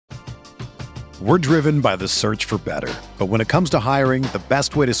We're driven by the search for better. But when it comes to hiring, the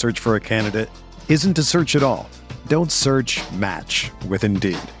best way to search for a candidate isn't to search at all. Don't search, match with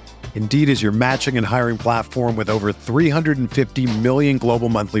Indeed. Indeed is your matching and hiring platform with over 350 million global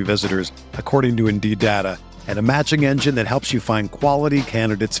monthly visitors, according to Indeed data, and a matching engine that helps you find quality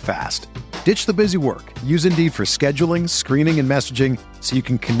candidates fast. Ditch the busy work. Use Indeed for scheduling, screening, and messaging so you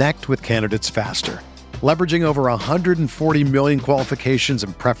can connect with candidates faster. Leveraging over 140 million qualifications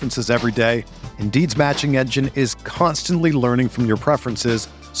and preferences every day, Indeed's matching engine is constantly learning from your preferences,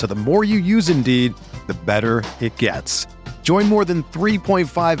 so the more you use Indeed, the better it gets. Join more than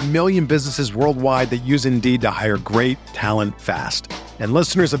 3.5 million businesses worldwide that use Indeed to hire great talent fast. And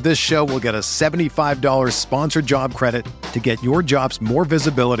listeners of this show will get a $75 sponsored job credit to get your jobs more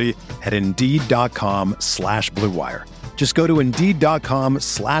visibility at Indeed.com/Blue Wire. Just go to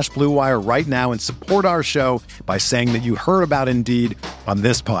Indeed.com/Blue Wire right now and support our show by saying that you heard about Indeed on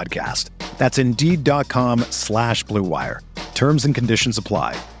this podcast. That's Indeed.com/Blue Wire. Terms and conditions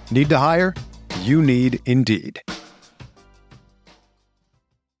apply. Need to hire? You need Indeed.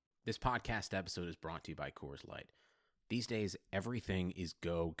 This podcast episode is brought to you by Coors Light. These days, everything is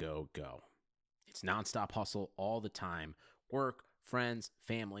go, go, go. It's nonstop hustle all the time. Work, friends,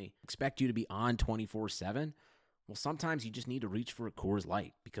 family, expect you to be on 24/7. Well, sometimes you just need to reach for a Coors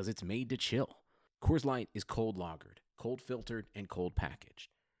Light because it's made to chill. Coors Light is cold lagered, cold filtered, and cold packaged.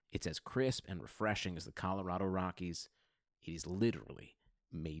 It's as crisp and refreshing as the Colorado Rockies. It is literally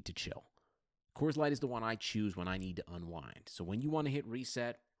made to chill. Coors Light is the one I choose when I need to unwind. So when you want to hit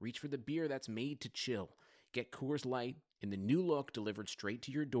reset, reach for the beer that's made to chill. Get Coors Light in the new look delivered straight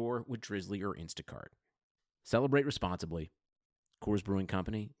to your door with Drizzly or Instacart. Celebrate responsibly. Coors Brewing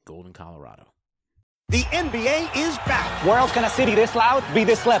Company, Golden, Colorado. The NBA is back. Where else can a city this loud be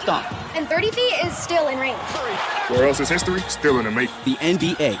this slept on? And 30 feet is still in range. Where else is history still in the making? The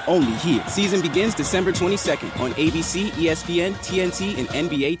NBA, only here. Season begins December 22nd on ABC, ESPN, TNT, and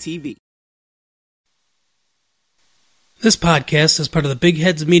NBA TV. This podcast is part of the Big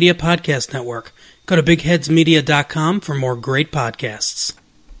Heads Media Podcast Network. Go to bigheadsmedia.com for more great podcasts.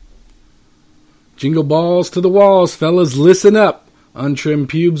 Jingle balls to the walls, fellas, listen up. Untrimmed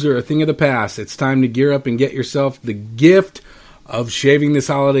pubes are a thing of the past. It's time to gear up and get yourself the gift of shaving this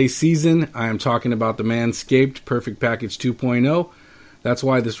holiday season. I am talking about the Manscaped Perfect Package 2.0. That's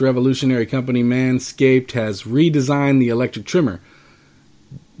why this revolutionary company, Manscaped, has redesigned the electric trimmer.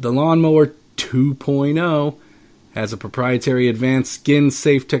 The Lawnmower 2.0 has a proprietary advanced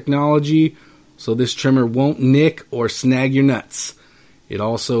skin-safe technology, so this trimmer won't nick or snag your nuts. It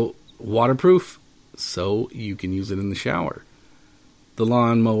also waterproof, so you can use it in the shower. The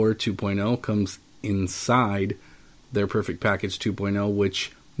Lawnmower 2.0 comes inside their Perfect Package 2.0,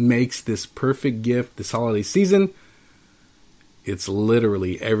 which makes this perfect gift this holiday season. It's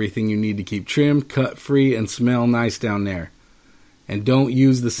literally everything you need to keep trimmed, cut-free, and smell nice down there. And don't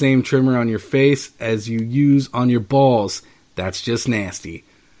use the same trimmer on your face as you use on your balls. That's just nasty.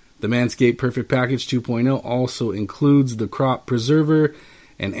 The Manscaped Perfect Package 2.0 also includes the Crop Preserver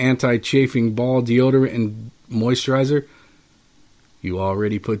and anti-chafing ball deodorant and moisturizer. You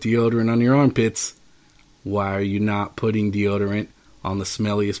already put deodorant on your armpits. Why are you not putting deodorant on the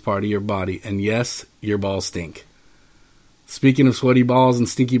smelliest part of your body? And yes, your balls stink. Speaking of sweaty balls and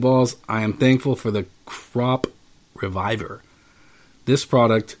stinky balls, I am thankful for the Crop Reviver. This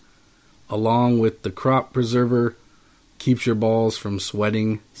product, along with the Crop Preserver, keeps your balls from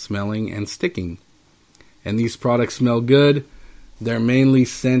sweating, smelling, and sticking. And these products smell good. They're mainly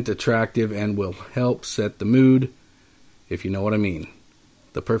scent attractive and will help set the mood, if you know what I mean.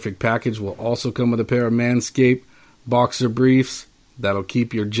 The Perfect Package will also come with a pair of Manscaped boxer briefs that'll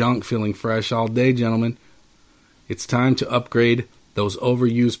keep your junk feeling fresh all day, gentlemen. It's time to upgrade those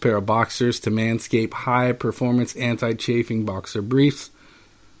overused pair of boxers to Manscaped high-performance anti-chafing boxer briefs.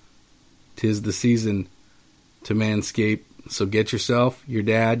 'Tis the season to Manscaped, so get yourself, your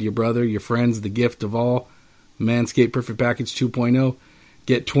dad, your brother, your friends, the gift of all. Manscaped Perfect Package 2.0.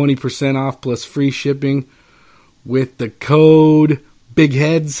 Get 20% off plus free shipping with the code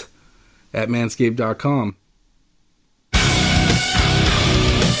BIGHEADS at manscaped.com.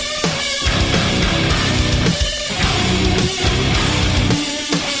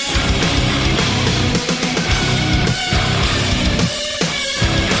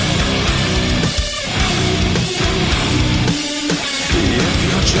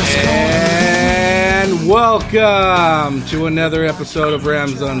 And welcome to another episode of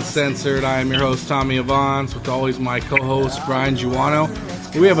Rams Uncensored. I am your host, Tommy Avance, with always my co-host, Brian Giuano.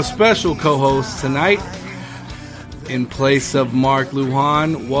 We have a special co-host tonight in place of Mark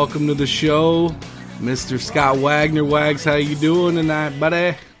Lujan. Welcome to the show, Mr. Scott Wagner. Wags, how you doing tonight,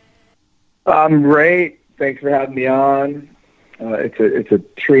 buddy? I'm great. Thanks for having me on. It's a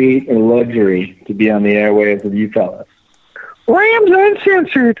treat and luxury to be on the airwaves with you fellas. Rams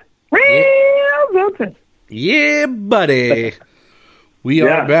Uncensored. Rams Uncensored. Yeah, buddy. We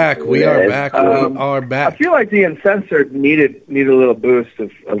are back. We are back. We are back. I feel like the Uncensored needed a little boost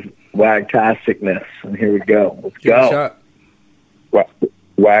of wagtasticness, and here we go. Let's go.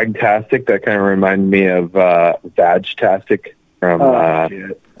 Wagtastic. That kind of reminded me of Vagtastic from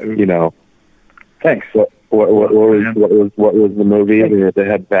Thanks. What was the movie that they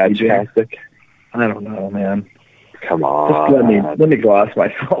had Vagtastic? I don't know, man. Come on. Just let me gloss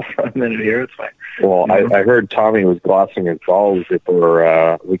myself for a minute here. It's fine. Well, I heard Tommy was glossing his balls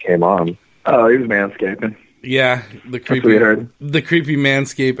before we came on. Oh, he was manscaping. Yeah, the creepy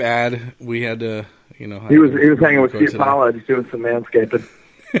Manscaped ad. We had to, He was hanging with Steve Pollard doing some manscaping.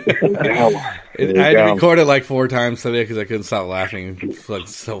 I had to record it like 4 times today because I couldn't stop laughing. It's like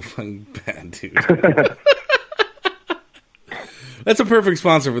so fucking bad, dude. That's a perfect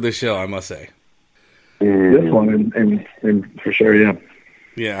sponsor for this show, I must say. This one, and for sure, yeah.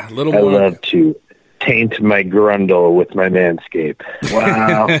 Yeah, I love to taint my grundle with my Manscaped.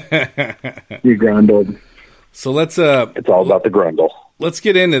 Wow. You grundled. So let's it's all about the grundle. Let's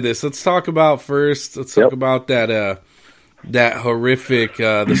get into this. Let's talk about talk about that horrific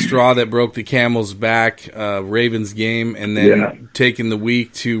the straw that broke the camel's back Ravens game, and then taking the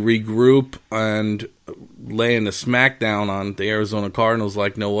week to regroup and laying the smackdown on the Arizona Cardinals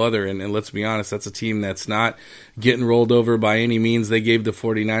like no other. And let's be honest, that's a team that's not getting rolled over by any means. They gave the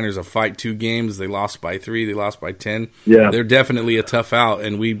 49ers a fight 2 games. They lost by 3. They lost by 10. Yeah. They're definitely a tough out,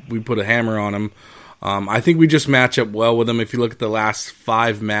 and we put a hammer on them. I think we just match up well with them. If you look at the last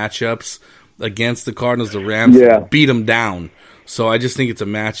 5 matchups against the Cardinals, the Rams beat them down. So I just think it's a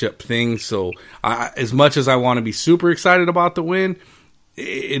matchup thing. So as much as I want to be super excited about the win,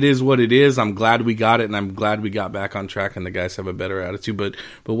 it is what it is. I'm glad we got it, and I'm glad we got back on track, and the guys have a better attitude. But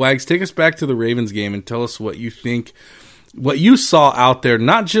Wags, take us back to the Ravens game and tell us what you think, what you saw out there,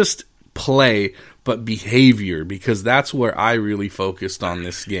 not just play, but behavior, because that's where I really focused on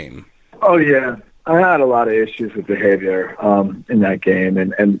this game. Oh, yeah. I had a lot of issues with behavior in that game,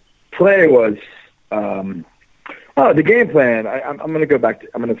 and play was the game plan. I'm going to go back.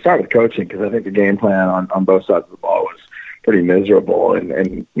 I'm going to start with coaching because I think the game plan on both sides of the ball was pretty miserable,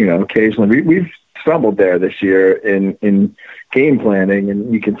 and occasionally we've stumbled there this year in game planning,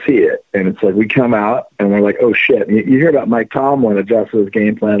 and you can see it. And it's like we come out and we're like, oh shit! And you hear about Mike Tomlin adjusted his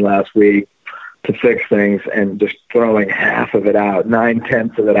game plan last week to fix things and just throwing half of it out,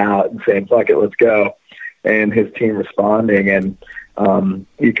 9/10 of it out, and saying, fuck it, let's go. And his team responding. And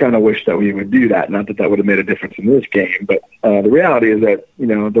you kind of wish that we would do that. Not that that would have made a difference in this game. But the reality is that,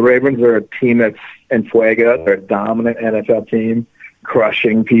 the Ravens are a team that's en fuego. They're a dominant NFL team,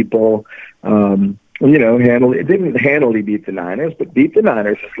 crushing people. Didn't handily beat the Niners, but beat the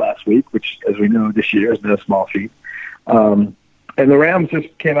Niners this last week, which, as we know, this year is no small feat. And the Rams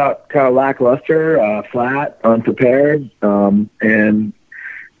just came out kind of lackluster, flat, unprepared, and, kind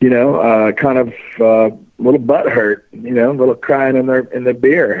of a little butthurt, a little crying in their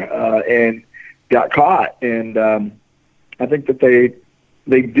beer, and got caught. And I think that they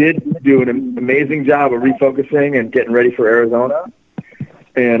did do an amazing job of refocusing and getting ready for Arizona.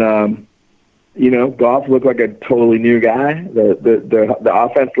 And, Goff looked like a totally new guy. The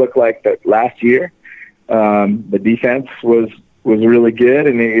offense looked like that last year. The defense was really good,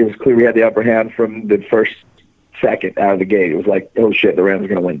 and it was clear we had the upper hand from the first second out of the gate. It was like, oh shit, the Rams are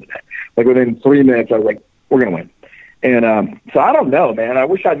going to win today. Like within 3 minutes, I was like, we're going to win. And so I don't know, man. I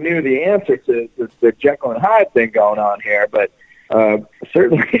wish I knew the answer to the Jekyll and Hyde thing going on here, but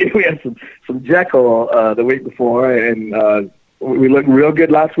certainly we had some Jekyll the week before, and we looked real good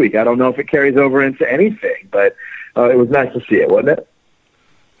last week. I don't know if it carries over into anything, but it was nice to see it, wasn't it?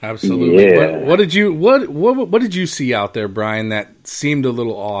 Absolutely. Yeah. What did you see out there, Brian, that seemed a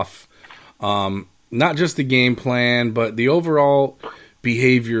little off? Not just the game plan, but the overall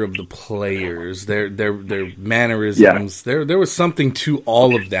behavior of the players, their mannerisms. Yeah. There was something to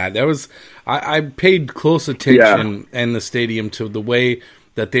all of that. I paid close attention in the stadium to the way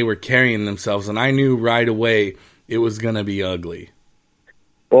that they were carrying themselves, and I knew right away it was going to be ugly.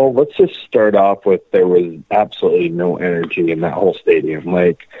 Well, let's just start off with there was absolutely no energy in that whole stadium.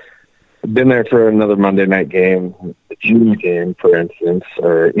 Like, I've been there for another Monday night game, the June game, for instance,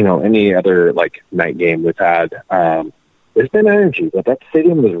 or, any other, night game we've had. There's been energy, but that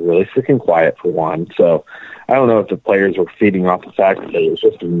stadium was really freaking quiet for one. So I don't know if the players were feeding off the fact that there was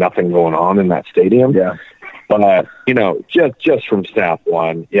just nothing going on in that stadium. Yeah. But, just from snap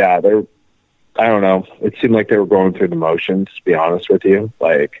one, I don't know. It seemed like they were going through the motions, to be honest with you.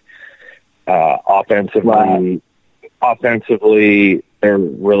 Offensively, there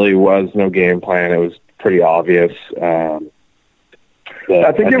really was no game plan. It was pretty obvious. I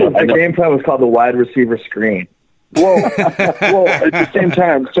think the game plan was called the wide receiver screen. Well, at the same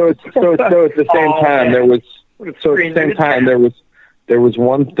time, there was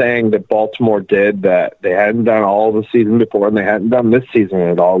one thing that Baltimore did that they hadn't done all the season before, and they hadn't done this season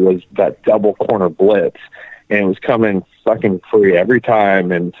at all, was that double corner blitz, and it was coming fucking free every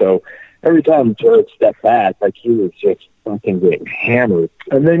time, and so every time Jared stepped back, like he was just fucking getting hammered.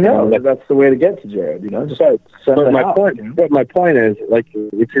 And they know that's the way to get to Jared, just but my point is, like,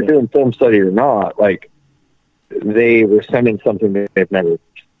 if you're doing film study or not, like, they were sending something that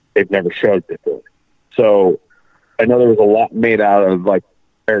they've never showed before. So I know there was a lot made out of, like,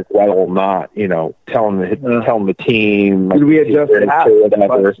 Eric Weddle not, telling the team. Like, did we adjust that or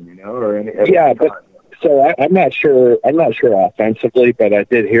whatever? But so I'm not sure offensively, but I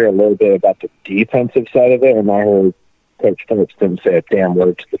did hear a little bit about the defensive side of it, and I heard Coach Phillips didn't say a damn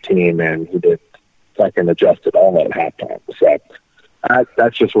word to the team, and he did fucking adjust it all at halftime. So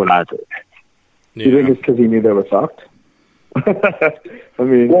that's just what I've heard. Do you think it's because he knew they were fucked? Look,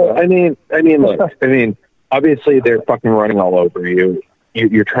 obviously they're fucking running all over you.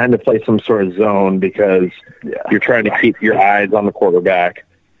 You're trying to play some sort of zone because you're trying to keep your eyes on the quarterback.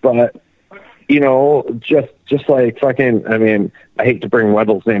 But, just like fucking, I hate to bring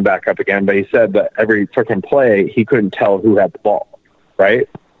Weddle's name back up again, but he said that every fucking play, he couldn't tell who had the ball, right?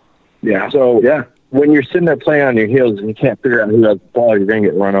 Yeah. So when you're sitting there playing on your heels and you can't figure out who has the ball, you're going to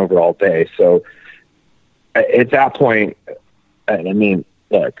get run over all day. So at that point,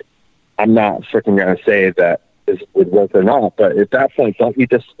 look, I'm not freaking going to say that this would work or not, but at that point, don't you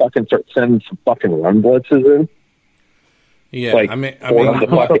just fucking start sending some fucking run blitzes in? Yeah, like,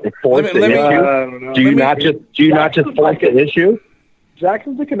 do you not just force the issue?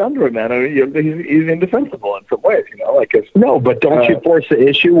 Jackson's a conundrum, man. He's indefensible in some ways, but don't you force the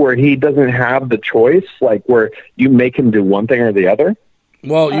issue where he doesn't have the choice, like where you make him do one thing or the other?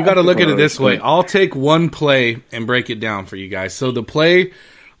 Well, you got to look at it this way. I'll take one play and break it down for you guys. So the play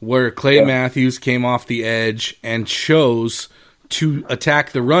where Clay Matthews came off the edge and chose to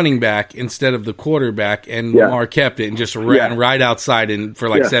attack the running back instead of the quarterback, and Lamar kept it and just ran right outside for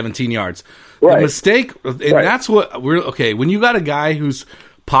like 17 yards. Right. The mistake, and that's what we're okay. When you got a guy who's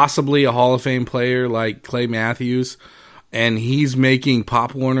possibly a Hall of Fame player like Clay Matthews, and he's making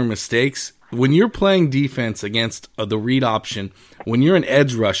Pop Warner mistakes, when you're playing defense against the read option, when you're an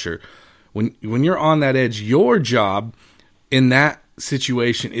edge rusher, when you're on that edge, your job in that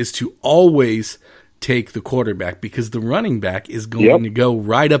situation is to always take the quarterback, because the running back is going to go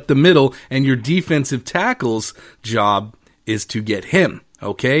right up the middle, and your defensive tackle's job is to get him.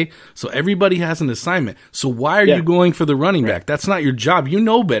 Okay? So everybody has an assignment. So why are you going for the running back? That's not your job. You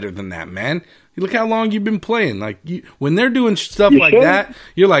know better than that, man. Look how long you've been playing. Like, when they're doing stuff like that,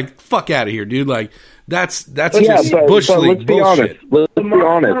 you're like, fuck out of here, dude. Like, that's just bush league bullshit. Let's be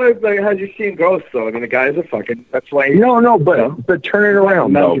honest. Has you seen Ghost, though? The guy's a fucking... That's why... But turn it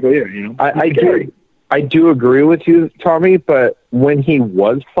around, though. I do agree with you, Tommy, but when he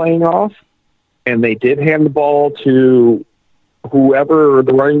was playing off and they did hand the ball to whoever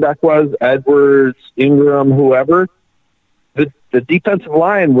the running back was, Edwards, Ingram, whoever, the defensive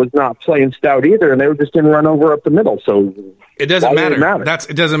line was not playing stout either, and they were just going to run over up the middle. So it doesn't matter.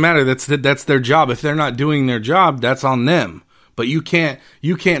 It doesn't matter. That's their job. If they're not doing their job, that's on them. But you can't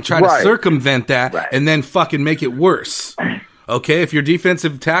try to circumvent that and then fucking make it worse. Okay, if your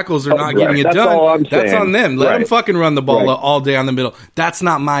defensive tackles are not getting it done, that's on them. Let them fucking run the ball all day on the middle. That's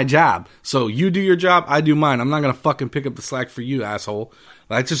not my job. So you do your job, I do mine. I'm not going to fucking pick up the slack for you, asshole.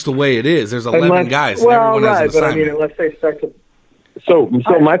 That's just the way it is. There's 11 guys, and everyone has an assignment. But unless they start to... So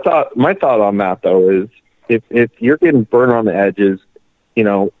my thought on that, though, is if you're getting burned on the edges, in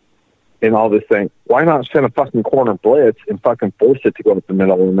all this thing, why not send a fucking corner blitz and fucking force it to go up the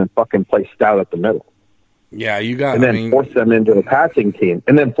middle and then fucking play stout up the middle? Yeah, you got. And then force them into a passing team.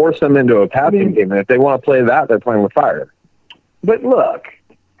 And if they want to play that, they're playing with fire. But look,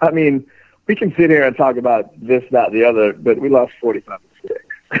 we can sit here and talk about this, that, the other, but we lost 45-6.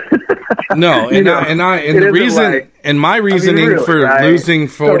 No, my reasoning for losing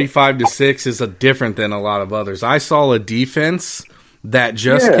 45-6 is different than a lot of others. I saw a defense that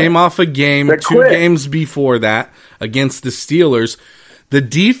just came off a game, 2 games before that against the Steelers. The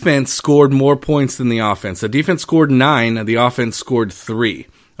defense scored more points than the offense. The defense scored 9, the offense scored 3.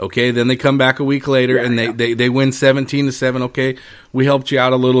 Okay, then they come back a week later and they win 17-7. Okay, we helped you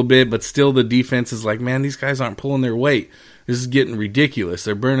out a little bit, but still the defense is like, man, these guys aren't pulling their weight. This is getting ridiculous.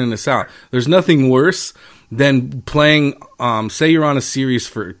 They're burning us out. There's nothing worse than playing, say you're on a series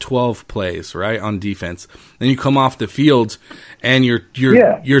for 12 plays, right, on defense. Then you come off the field and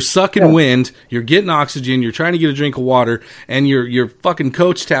you're sucking wind, you're getting oxygen, you're trying to get a drink of water, and your fucking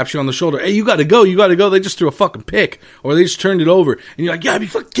coach taps you on the shoulder. Hey, you got to go. They just threw a fucking pick, or they just turned it over. And you're like, yeah, be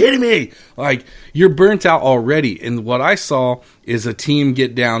fucking kidding me. Like, you're burnt out already. And what I saw is a team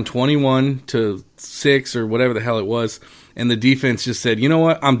get down 21-6 or whatever the hell it was. And the defense just said, you know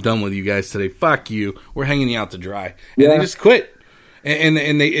what? I'm done with you guys today. Fuck you. We're hanging you out to dry. And they just quit. And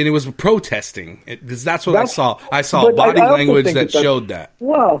it was protesting. That's what I saw. I saw body language that showed that.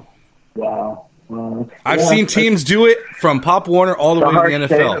 Wow. I've seen teams do it from Pop Warner all the way to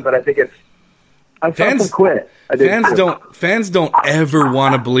the NFL. But I think fans quit. Fans don't ever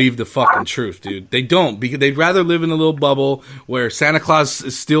want to believe the fucking truth, dude. They don't, because they'd rather live in a little bubble where Santa Claus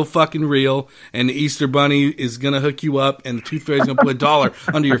is still fucking real and the Easter Bunny is gonna hook you up and the Tooth Fairy's gonna put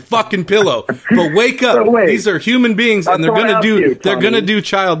 $1 under your fucking pillow. But wake up, these are human beings, and they're gonna do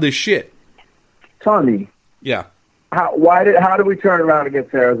childish shit. Tommy, yeah. How did we turn around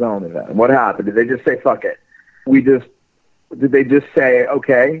against Arizona then? What happened? Did they just say fuck it? Did they just say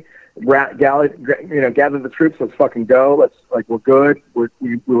okay? Gather the troops. Let's fucking go. We're good. We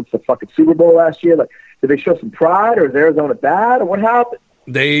went to the fucking Super Bowl last year. Like, did they show some pride, or is Arizona bad, or what happened?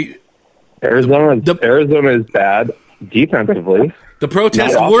 Arizona is bad defensively. The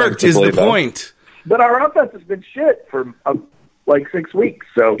protest worked is the point. But our offense has been shit for 6 weeks.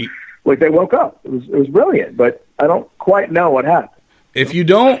 So they woke up. It was brilliant, but I don't quite know what happened. If you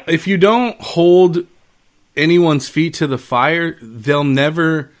don't hold anyone's feet to the fire, they'll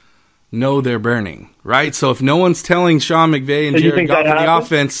never know they're burning, right? So if no one's telling Sean McVay and Jared Goff in the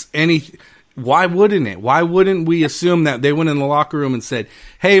offense why wouldn't it? Why wouldn't we assume that they went in the locker room and said,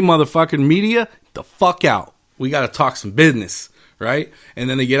 hey, motherfucking media, the fuck out. We got to talk some business, right? And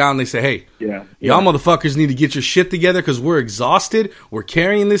then they get out and they say, hey, y'all motherfuckers need to get your shit together because we're exhausted. We're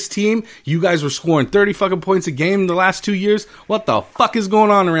carrying this team. You guys were scoring 30 fucking points a game in the last 2 years. What the fuck is going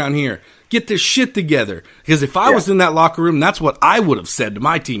on around here? Get this shit together. Because if I was in that locker room, that's what I would have said to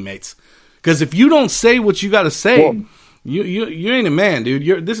my teammates. Because if you don't say what you got to say, you ain't a man, dude.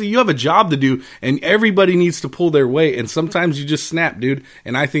 You have a job to do, and everybody needs to pull their weight. And sometimes you just snap, dude.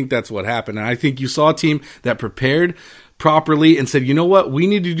 And I think that's what happened. And I think you saw a team that prepared properly and said, you know what? We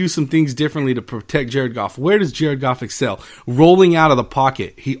need to do some things differently to protect Jared Goff. Where does Jared Goff excel? Rolling out of the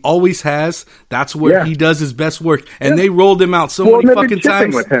pocket. He always has. That's where he does his best work. And they rolled him out so many fucking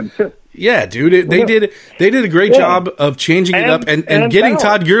times. With him too. Yeah, dude, they did a great job of changing it up and getting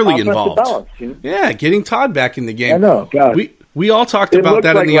Todd Gurley involved. Yeah, getting Todd back in the game. I know, God. We all talked about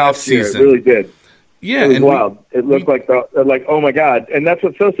that in the offseason. It really did. Yeah, it was wild. It looked like oh my God, and that's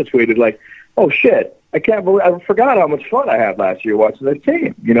what Sosa tweeted, like, oh shit, I forgot how much fun I had last year watching this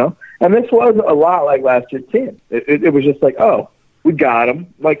team, you know. And this was a lot like last year's team. It was just like, oh, we got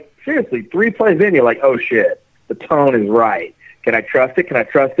him. Like seriously, 3 plays in, you're like, oh shit, the tone is right. Can I trust it?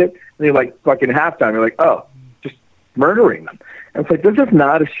 And you're like, fucking halftime, you're like, oh, just murdering them. And it's like, this is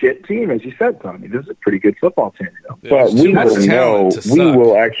not a shit team, as you said, Tommy. This is a pretty good football team, you know. But we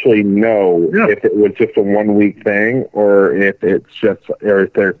will actually know if it was just a 1 week thing or if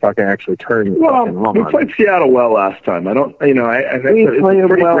they're fucking actually turning. Well, we played Seattle well last time. I think it's a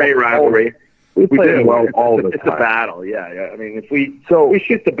pretty great rivalry. We played well all the time. It's a battle, yeah. I mean, if we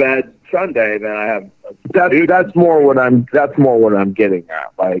shoot the bed Sunday, then I have that's more what I'm getting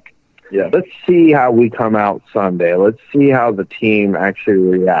at. Like, let's see how we come out Sunday. Let's see how the team actually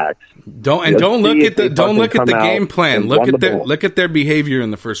reacts. Don't look at the game plan. Look at their behavior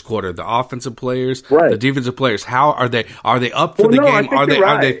in the first quarter. The offensive players, the defensive players. How are they? Are they up for the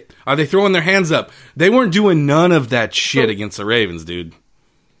game? Are they throwing their hands up? They weren't doing none of that shit against the Ravens, dude.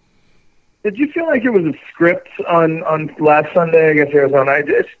 Did you feel like it was a script on last Sunday against Arizona?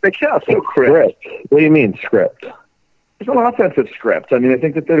 They sound so crisp. What do you mean script? It's an offensive script. I mean, I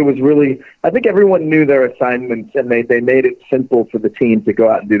think that it was really – I think everyone knew their assignments, and they made it simple for the team to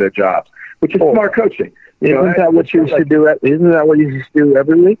go out and do their jobs, which is smart coaching. Isn't that what you should do? Isn't that what you should do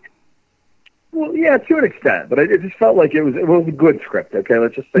every week? Well, yeah, to an extent, but it just felt like it was a good script. Okay,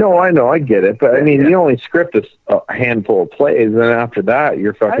 let's just say. No, I know, I get it, but I mean, the only script is a handful of plays, and after that,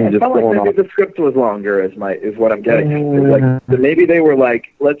 you're fucking just going off. The script was longer, is what I'm getting. Like maybe they were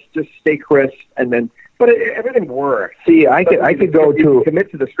like, let's just stay crisp, and then. But everything works. See, I could go to commit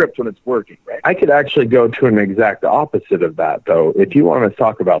to the script when it's working, right? I could actually go to an exact opposite of that, though. If you want to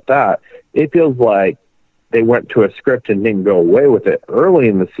talk about that, it feels like they went to a script and didn't go away with it early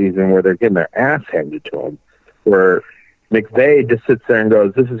in the season where they're getting their ass handed to them, where McVay just sits there and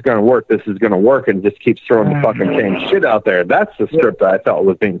goes, this is going to work, and just keeps throwing the fucking same shit out there. That's the script that I felt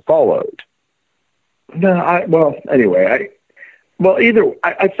was being followed. No,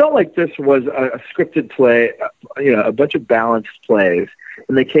 I felt like this was a scripted play, a bunch of balanced plays,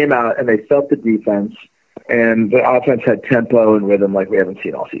 and they came out and they felt the defense, and the offense had tempo and rhythm like we haven't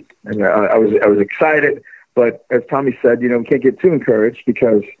seen all season. And I was excited, but as Tommy said, we can't get too encouraged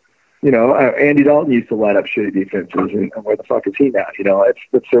because, Andy Dalton used to light up shitty defenses, and where the fuck is he now? It's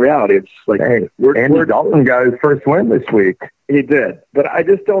the reality. It's like, hey, Andy Dalton got his first win this week. He did, but I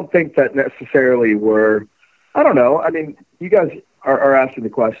just don't think that necessarily I don't know. I mean, you guys are asking the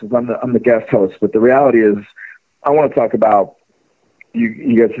questions. I'm the guest host, but the reality is, I want to talk about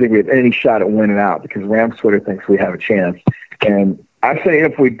you guys think we have any shot at winning out because Rams Twitter thinks we have a chance, and I say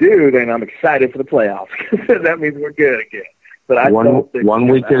if we do, then I'm excited for the playoffs because that means we're good again. But I don't think 1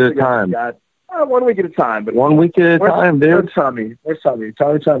 week at a time. 1 week at a time. But 1 week at a time, dude. Where's Tommy?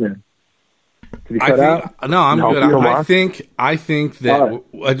 Tommy, in. Did he cut out? No, I'm good. I think that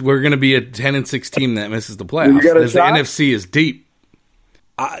we're going to be a 10-6 team that misses the playoffs. Because the NFC is deep.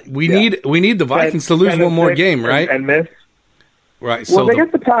 We need the Vikings to lose one more game, right? And miss. Right. Well, they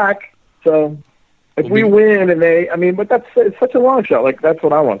get the pack, so if we win and but it's such a long shot. Like, that's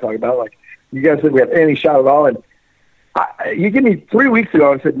what I want to talk about. Like, you guys said we have any shot at all, and you give me 3 weeks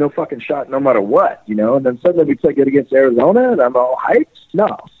ago, I said no fucking shot no matter what, and then suddenly we play good against Arizona, and I'm all hyped?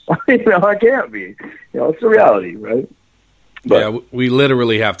 No. I can't be. It's the reality, right? But, – we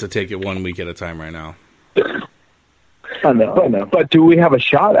literally have to take it 1 week at a time right now. I know. But do we have a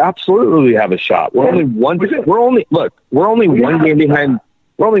shot? Absolutely, we have a shot. We're only one game behind.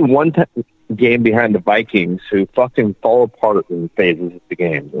 We're only one game behind the Vikings, who fucking fall apart in phases of the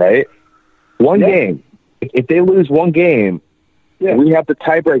game. Right? One game. If they lose one game, we have the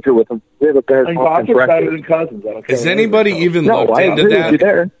tiebreaker with them. We have a better conference record. Better than Cousins. Has anybody even looked into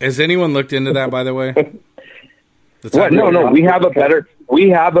that? Has anyone looked into that? By the way. What? No. We have a better.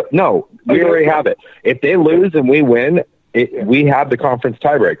 We already have it. If they lose and we win, we have the conference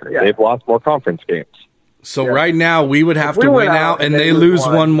tiebreaker. Yeah. They've lost more conference games. So right now we would have to win out, and they lose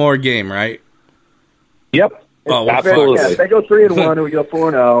one more game, right? Yep. Oh, absolutely. Yeah, if they go 3-1 and we go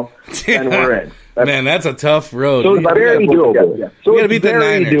 4-0, then we're in. Man, that's a tough road. So it's very doable. Yeah. We got to beat the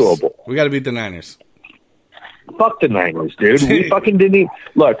Niners. Doable. We got to beat the Niners. Fuck the Niners, dude. We fucking didn't even...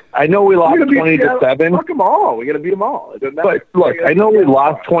 Look, I know we lost 20-7. Fuck them all. We got to beat them all. But look, I know we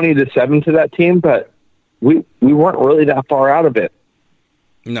lost 20-7 to that team, but we weren't really that far out of it.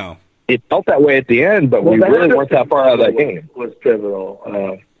 No. It felt that way at the end, but we really weren't that far out of that game. Was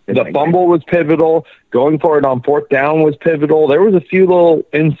pivotal. The fumble was pivotal. Going for it on fourth down was pivotal. There was a few little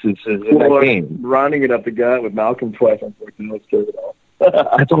instances in that game. Running it up the gut with Malcolm twice on fourth down was pivotal.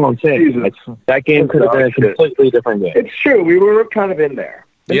 That's all I'm saying. That game could have been a completely different game. It's true. We were kind of in there.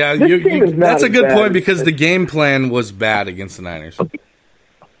 Yeah, that's a good point because the game plan was bad against the Niners.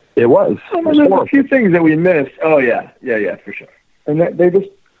 It was. There's a few things that we missed. Oh, yeah, for sure. And they just,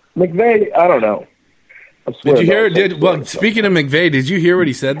 McVay, I don't know. Did you hear? Speaking of McVay, did you hear what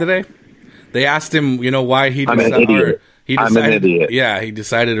he said today? They asked him, why he decided. I'm an idiot. Yeah, he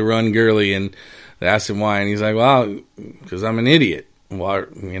decided to run Gurley, and they asked him why, and he's like, "Well, because I'm an idiot. Why,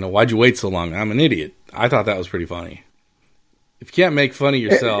 why'd you wait so long? I'm an idiot." I thought that was pretty funny. If you can't make fun of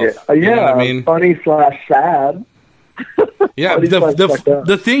yourself, you know what I mean? Funny/sad. Yeah,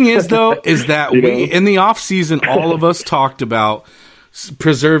 the thing is though, is that we in the off season, all of us talked about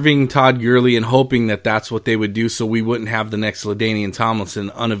preserving Todd Gurley and hoping that that's what they would do so we wouldn't have the next LaDainian Tomlinson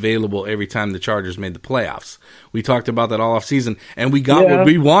unavailable every time the Chargers made the playoffs. We talked about that all off season, and we got what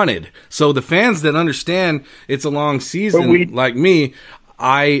we wanted. So the fans that understand it's a long season, like me,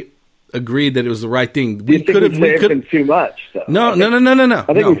 I agreed that it was the right thing. We could have too much. Though. No.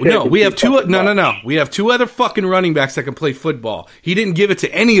 We have two. We have two other fucking running backs that can play football. He didn't give it to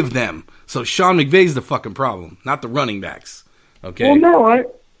any of them. So Sean McVay's the fucking problem, not the running backs. Okay. Well, no,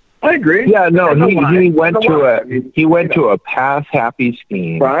 I agree. Yeah, no, he went to a pass happy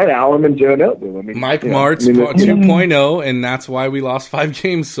scheme. Brian Allen and Joe Noteboom. Mike Martz 2.0, and that's why we lost 5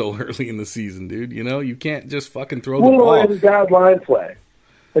 games so early in the season, dude. You can't just fucking throw the ball. Well, it's bad line play.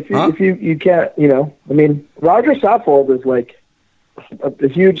 If you can't, Roger Saffold is like a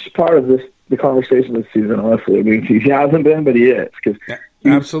huge part of the conversation this season. Honestly, I mean, he hasn't been, but he is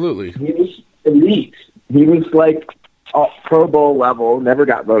absolutely. He was elite. He was like Pro Bowl level. Never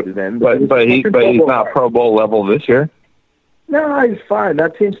got voted in, but he's not Pro Bowl level this year. No, he's fine.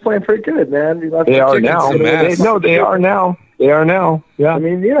 That team's playing pretty good, man. They are now. They are now. Yeah. I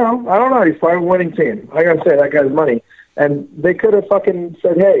mean, I don't know. He's probably a winning team. I gotta say, that guy's money. And they could have fucking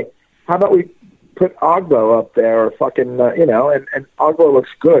said, hey, how about we put Ogbo up there or fucking, and Ogbo looks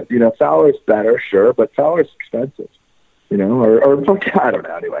good. Fowler's better, sure, but Fowler's expensive. you know, or I don't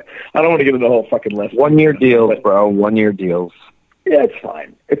know. Anyway, I don't want to get into the whole fucking list. 1 year deals, bro. 1 year deals. Yeah, it's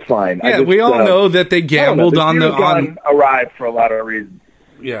fine. It's fine. Yeah, we all know that they gambled on arrived for a lot of reasons.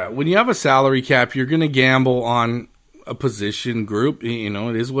 Yeah, when you have a salary cap, you're going to gamble on a position group. You know,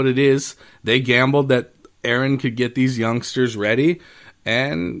 it is what it is. They gambled that Aaron could get these youngsters ready,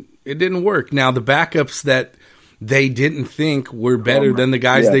 and it didn't work. Now, the backups that they didn't think were better than the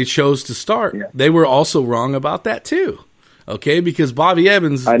guys they chose to start, they were also wrong about that too. Okay, because Bobby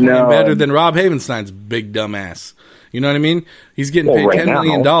Evans is playing better than Rob Havenstein's big dumb ass. You know what I mean? He's getting paid $10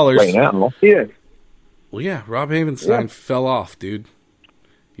 million. Right now. Yeah. Well, yeah, Rob Havenstein fell off, dude.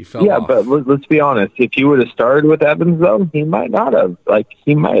 He fell off. Yeah, but let's be honest. If you would have started with Evans, though, he might not have. Like,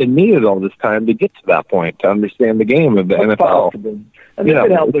 he might have needed all this time to get to that point, to understand the game of the NFL. And you know,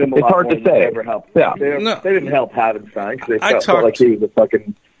 it's hard to say. Yeah. They didn't help Havenstein because they felt like he was a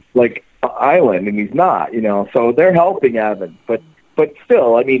fucking island, and he's not. You know, so they're helping Evans, but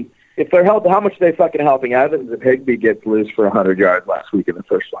still, I mean, if they're how much are they fucking helping Evans if Higbee gets loose for 100 yards last week in the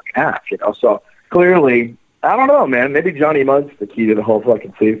first fucking half? You know, so clearly, I don't know, man. Maybe Johnny Mudd's the key to the whole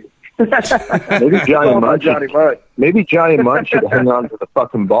fucking season. Maybe Johnny Mudd should hang on to the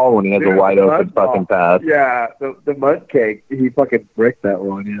fucking ball when he has a wide open fucking pass. Yeah, the Mudd cake, he fucking bricked that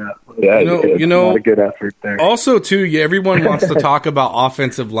one. You know, not a good effort there. Also, too, everyone wants to talk about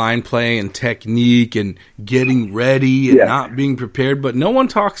offensive line play and technique and getting ready and not being prepared, but no one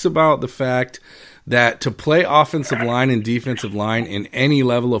talks about the fact that to play offensive line and defensive line in any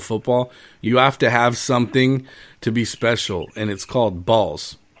level of football, you have to have something to be special, and it's called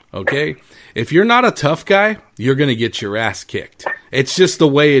balls. Okay? If you're not a tough guy, you're going to get your ass kicked. It's just the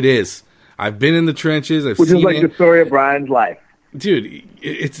way it is. I've been in the trenches. Which is like the story of Brian's life. Dude,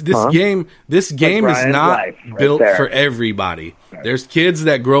 it's this game. This game is not built for everybody. Right. There's kids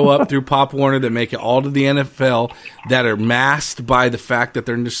that grow up through Pop Warner that make it all to the NFL that are masked by the fact that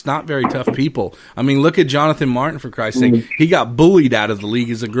they're just not very tough people. I mean, look at Jonathan Martin, for Christ's sake. He got bullied out of the league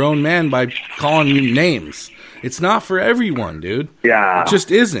as a grown man by calling you names. It's not for everyone, dude. Yeah. It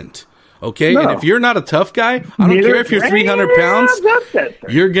just isn't. Okay? No. And if you're not a tough guy, I don't care if you're 300 pounds,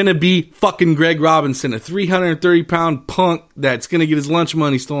 you're going to be fucking Greg Robinson, a 330-pound punk that's going to get his lunch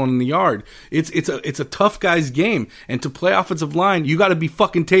money stolen in the yard. It's a tough guy's game. And to play offensive line, you got to be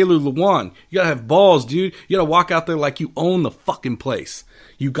fucking Taylor Lewan. You got to have balls, dude. You got to walk out there like you own the fucking place.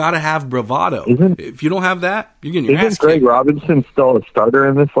 You got to have bravado. If you don't have that, you're getting your ass kicked. Isn't Greg Robinson still a starter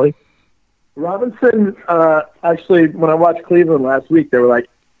in this league? Robinson, actually, when I watched Cleveland last week, they were like,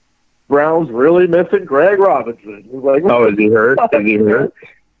 Browns really missing Greg Robinson. Like, oh, is he hurt? Is he hurt?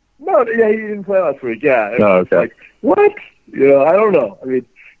 No, yeah, he didn't play last week. Yeah. Oh, okay. Like, what? You know, I don't know. I mean,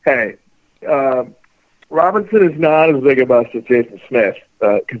 hey, Robinson is not as big a bust as Jason Smith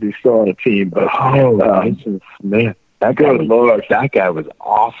because he's still on a team. But Jason Smith, that guy was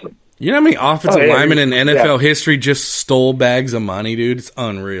awesome. You know how many offensive linemen in NFL history just stole bags of money, dude? It's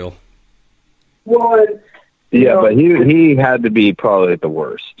unreal. Well, but he had to be probably the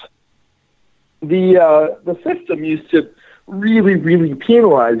worst. The system used to really, really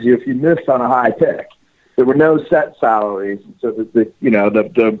penalize you if you missed on a high pick. There were no set salaries, so the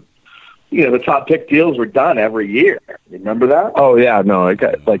top pick deals were done every year. You remember that? Oh yeah, no, I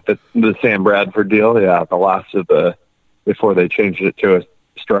got like the Sam Bradford deal. Yeah, the last of the before they changed it to a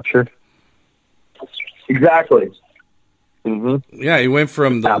structure. Exactly. Mm-hmm. Yeah, he went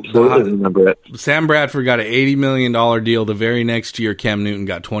from remember it. Sam Bradford got an $80 million deal. The very next year, Cam Newton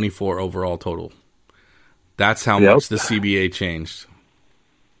got 24 overall total. That's how much the CBA changed.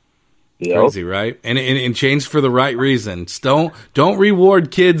 Crazy, right? And changed for the right reasons. Don't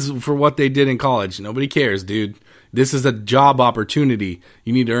reward kids for what they did in college. Nobody cares, dude. This is a job opportunity.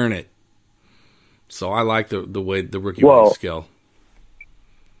 You need to earn it. So I like the way the rookie skill.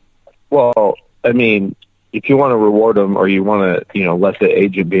 Well, I mean, if you want to reward them or you want to, let the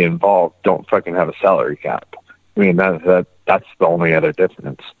agent be involved, don't fucking have a salary cap. I mean, that's the only other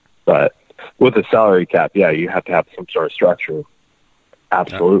difference. But with a salary cap, you have to have some sort of structure.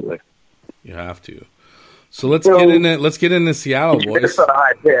 Absolutely. You have to. So let's get into Seattle, boys. On a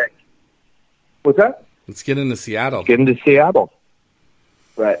high pick. What's that? Let's get into Seattle. Get into Seattle.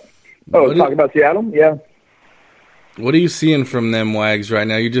 Right. Oh, talking about Seattle? Yeah. What are you seeing from them, Wags, right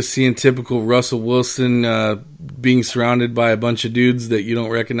now? You're just seeing typical Russell Wilson being surrounded by a bunch of dudes that you don't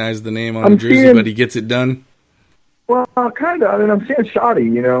recognize the name on the jersey, but he gets it done? Well, kind of. I mean, I'm seeing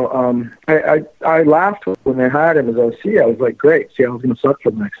shoddy, I laughed when they hired him as OC. I was like, great, Seattle's going to suck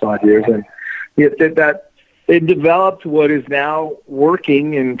for the next 5 years. And they developed what is now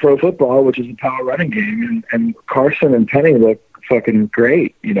working in pro football, which is a power running game. And Carson and Penny look fucking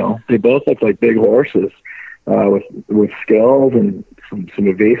great, They both look like big horses. with skills and some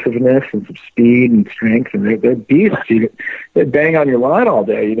evasiveness and some speed and strength, and they're beasts. They bang on your line all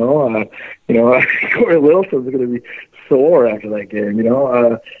day. Corey Littleton's going to be sore after that game.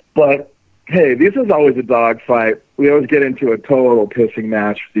 But hey, this is always a dogfight. We always get into a total pissing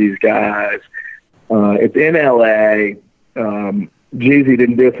match with these guys. It's in LA. Jeezy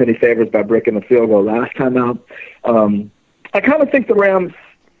didn't do us any favors by breaking the field goal last time out. I kind of think the Rams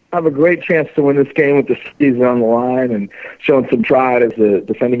have a great chance to win this game with the season on the line and showing some pride as the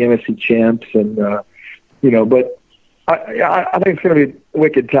defending NFC champs. And, but I think it's going to be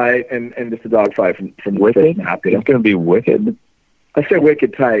wicked tight and just a dogfight from wicked. It's going to be wicked. I say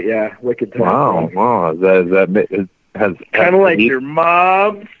wicked tight, yeah, wicked tight. Wow. Has kind of like your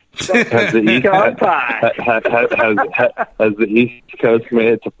mom. Has the East Coast made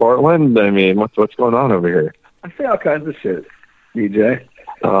it to Portland? I mean, what's going on over here? I say all kinds of shit, DJ.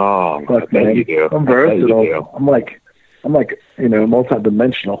 Oh, look, man, you do. I'm versatile. I'm like,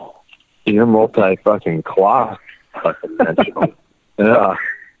 multi-dimensional. You're fucking dimensional. Yeah.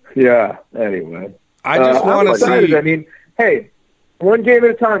 Yeah. Anyway, I just want to see. I mean, hey, one game at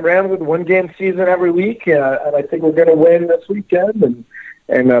a time. Rams with a one-game season every week, and I think we're going to win this weekend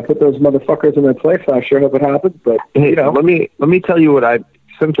and put those motherfuckers in their place. I sure hope it happens. But let me tell you what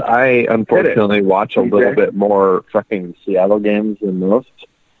since I unfortunately watch a little bit more fucking Seattle games than most.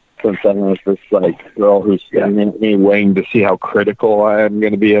 Since I was this girl who's standing at me waiting to see how critical I am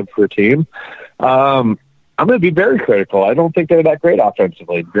going to be for a team. I'm going to be very critical. I don't think they're that great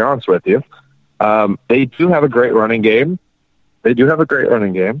offensively, to be honest with you. They do have a great running game.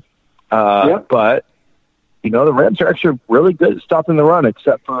 But, the Rams are actually really good at stopping the run,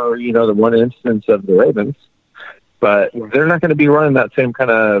 except for, the one instance of the Ravens. But they're not going to be running that same kind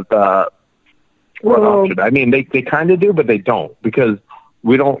of run option. I mean, they kind of do, but they don't, because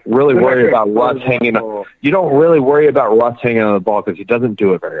we don't really worry about Russ hanging on. You don't really worry about Russ hanging on the ball because he doesn't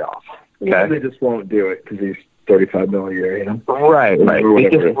do it very often. Okay? Yeah, they just won't do it because he's $35 million a year, Right.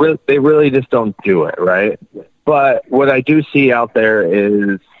 They really just don't do it, right? But what I do see out there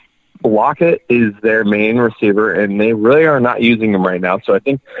is Lockett is their main receiver, and they really are not using him right now. So I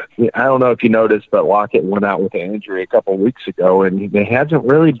don't know if you noticed, but Lockett went out with an injury a couple of weeks ago, and there hasn't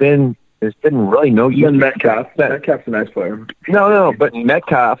really been. There's been really no use. Metcalf. Metcalf's a nice player. No, but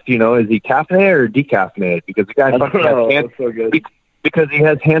Metcalf, is he caffeinated or decaffeinated? Because the guy fucking has hands. So good. Because he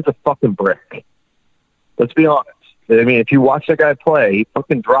has hands of fucking brick. Let's be honest. I mean, if you watch that guy play, he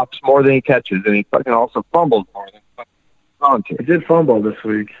fucking drops more than he catches, and he fucking also fumbles more than he fucking on to. He did fumble this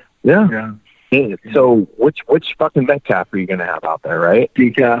week. Yeah. So which fucking Metcalf are you going to have out there, right?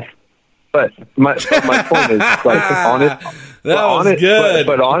 Decaf. But my point is,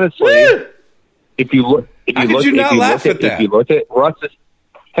 honestly, if you look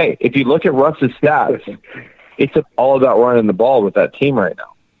at Russ's stats, it's all about running the ball with that team right now.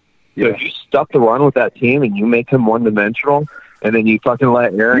 So if you stuff the run with that team and you make him one-dimensional, and then you fucking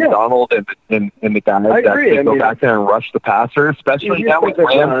let Aaron Donald and the guys go back there and rush the passer, especially now with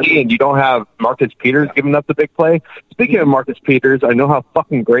Ramsey and you don't have Marcus Peters giving up the big play. Speaking of Marcus Peters, I know how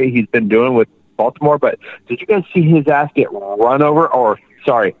fucking great he's been doing with Baltimore, but did you guys see his ass get run over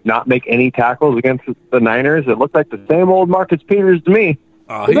not make any tackles against the Niners? It looked like the same old Marcus Peters to me.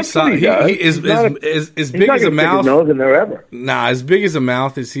 He is as big as a mouth. Nah, as big as a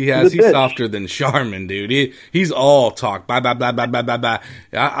mouth as he has, he's softer than Sharman, dude. He's all talk. Bye, bye, bye, bye, bye, bye, bye.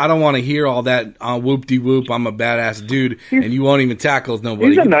 I don't want to hear all that whoop-de-whoop, I'm a badass dude, and you won't even tackle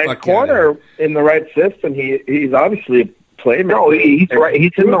nobody. He's a nice corner in the right system. He's obviously a playmaker. No, he's right.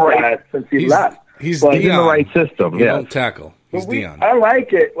 He's in the right. Since he left. He's in the right system. He don't tackle. He's Dion. I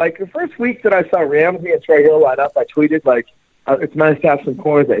like it. Like, the first week that I saw Ramsey and Trey Hill line up, I tweeted, it's nice to have some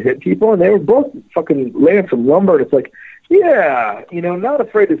corners that hit people, and they were both fucking laying some lumber. And it's like, not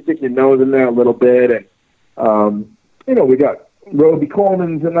afraid to stick your nose in there a little bit. And, we got Roby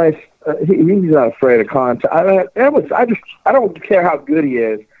Coleman's a nice, he's not afraid of contact. I don't care how good he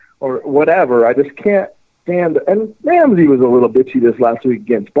is or whatever. I just can't stand, and Ramsey was a little bitchy this last week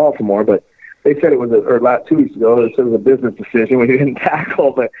against Baltimore, but they said it was, 2 weeks ago, they said it was a business decision when he didn't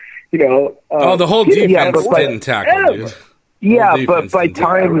tackle, but, the whole defense didn't tackle, dude. Yeah, but by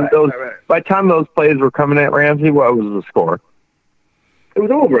time those plays were coming at Ramsey, what was the score? It was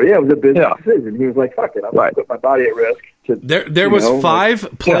over. Yeah, it was a business decision. He was like, "Fuck it, I'm going to put my body at risk." There was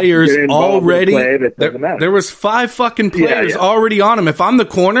 5 players already. There was 5 fucking players already on him. If I'm the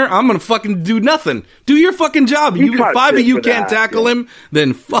corner, I'm going to fucking do nothing. Do your fucking job. If 5 of you can't tackle him,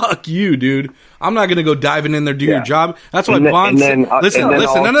 then fuck you, dude. I'm not going to go diving in there, do your job. That's why listen.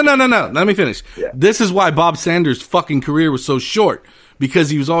 No. Let me finish. Yeah. This is why Bob Sanders' fucking career was so short. because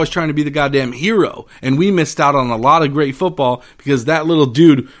he was always trying to be the goddamn hero. And we missed out on a lot of great football because that little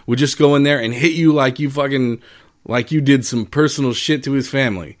dude would just go in there and hit you like you did some personal shit to his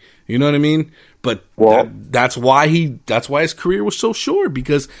family. You know what I mean? But that's why his career was so short,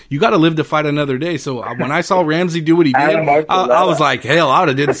 because you got to live to fight another day. So when I saw Ramsey do what he did, I was like, hell, I would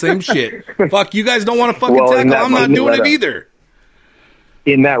have did the same shit. Fuck, you guys don't want to fucking tackle? I'm not doing it either.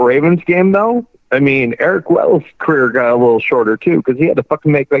 In that Ravens game, though, I mean, Eric Weddle's career got a little shorter, too, because he had to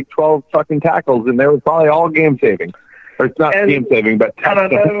fucking make like 12 fucking tackles, and they were probably all game-saving. Or it's not game-saving, but I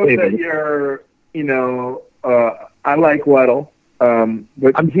don't know that you're, I like Weddle.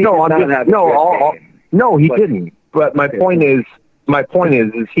 But he didn't. But my point is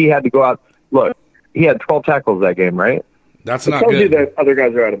he had to go out. Look, he had 12 tackles that game, right? That's not good. I told you that other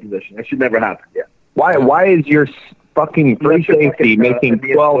guys are out of position. That should never happen. Yeah. Why is your fucking free safety making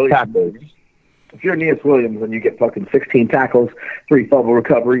 12 tackles? If you're Aeneas Williams and you get fucking 16 tackles, 3 fumble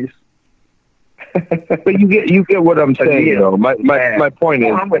recoveries. But you get what I'm saying, though. My point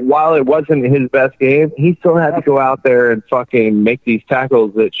is, while it wasn't his best game, he still had to go out there and fucking make these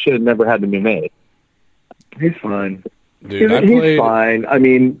tackles that should have never had to be made. He's fine. Dude, he's fine. I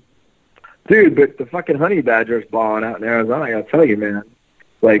mean, dude, but the fucking Honey Badger's balling out in Arizona, I gotta tell you, man.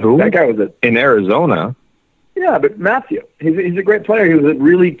 Like, who? That guy was in Arizona. Yeah, but Matthew, he's a great player. He was a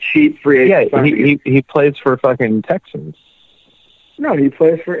really cheap free agent. Yeah, he plays for fucking Texans. No, he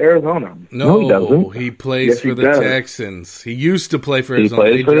plays for Arizona. No, he doesn't. He plays for the Texans. He used to play for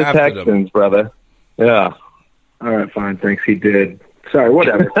Arizona. He plays for the Texans, brother. Yeah. All right, fine. Thanks, he did. Sorry,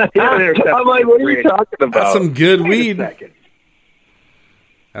 whatever. I'm like, what are you talking about? That's some good weed.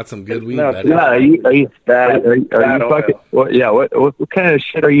 That's some good weed. Are you fucking? What kind of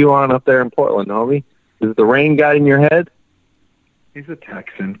shit are you on up there in Portland, homie? Is the rain got in your head? He's a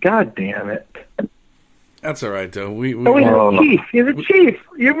Texan. God damn it. That's all right, though. He's a chief. He's a chief.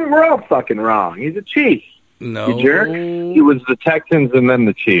 We're all fucking wrong. He's a chief. No. You jerk. He was the Texans and then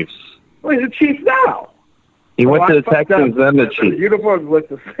the Chiefs. Well, he's a chief now. He went to the Texans and then the Chiefs. The uniforms look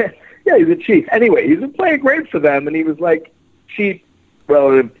the same. Yeah, he's a chief. Anyway, he's been playing great for them, and he was like cheap.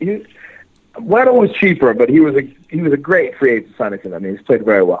 Weddle was cheaper, but he was a great free agent signing for them. He's played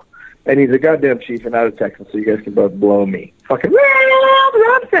very well. And he's a goddamn chief and not a Texan, so you guys can both blow me. Fucking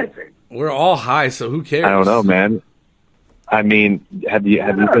Uncensored. We're all high, so who cares? I don't know, man. I mean, have you been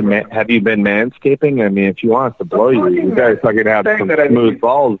manscaping? I mean, if you want us to blow you guys fucking have some smooth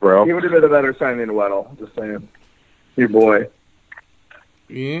balls, bro. He would have been a better signing than Weddle. Just saying, your boy.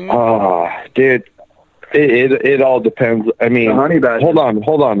 Yeah. Oh, dude, it all depends. I mean,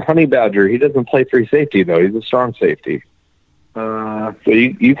 hold on, Honey Badger. He doesn't play free safety though. He's a strong safety. So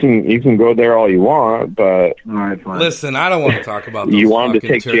you can go there all you want, but all right, fine. Listen, I don't want to talk about those. You want him to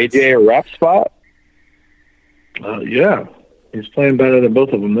take JJ a rep spot? Yeah, he's playing better than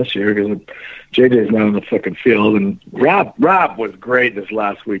both of them this year because JJ's not on the fucking field, and Rob was great this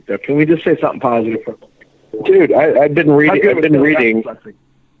last week. Though, can we just say something positive? Dude, I've been reading.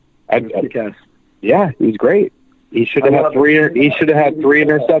 Yeah, he's great. He should have had three. He should have had 3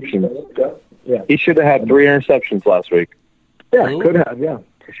 interceptions. Yeah, he should have had 3 interceptions last week. Yeah, could have. Yeah,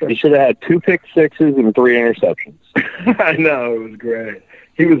 for sure. He should have had 2 pick sixes and 3 interceptions. I know, it was great.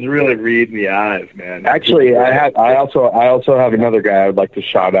 He was really reading the eyes, man. Actually, I also have another guy I would like to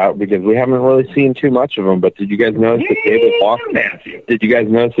shout out because we haven't really seen too much of him. But did you guys notice that David Long? Did you guys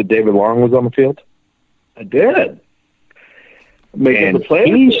notice that David Long was on the field? I did. And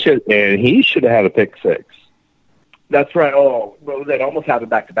he should have had a pick 6. That's right. Oh, well, they'd almost have it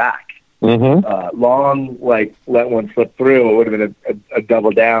back to back. Mm-hmm. Long, let one slip through. It would have been a double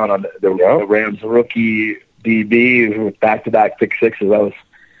down on the Rams rookie DB with back-to-back pick 6s. That was,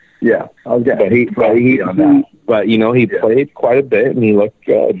 yeah. I was getting on that. But he played quite a bit and he looked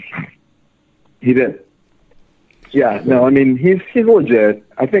good. He did. Yeah. No, I mean he's legit.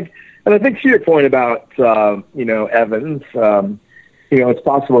 I think to your point about Evans, it's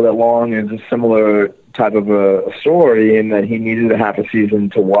possible that Long is a similar type of a story in that he needed a half a season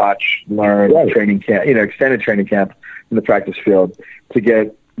to watch, learn training camp, extended training camp in the practice field to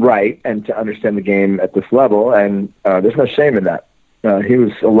get right and to understand the game at this level. And there's no shame in that. He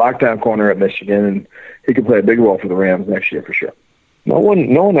was a lockdown corner at Michigan, and he could play a big role for the Rams next year for sure. No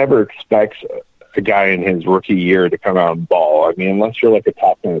one ever expects a guy in his rookie year to come out and ball. I mean, unless you're like a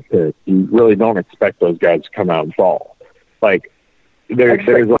top 10 pick, you really don't expect those guys to come out and ball.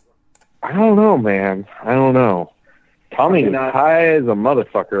 I don't know, man. I don't know. Tommy was high as a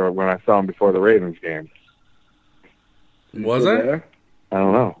motherfucker when I saw him before the Ravens game. Was I? I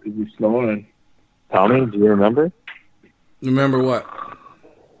don't know. Is he snoring? Tommy, do you remember? Remember what?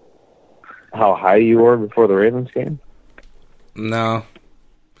 How high you were before the Ravens game? No.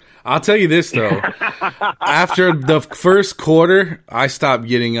 I'll tell you this, though. After the first quarter, I stopped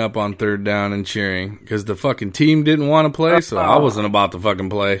getting up on third down and cheering because the fucking team didn't want to play, so I wasn't about to fucking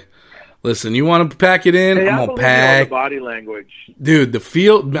play. Listen, you want to pack it in? Hey, I'm going to pack. The body language. Dude, the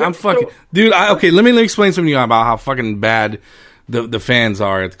field, I'm fucking... Dude, okay, let me explain something to you about how fucking bad the fans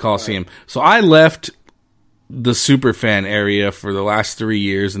are at the Coliseum. Right. So I left the super fan area for the last 3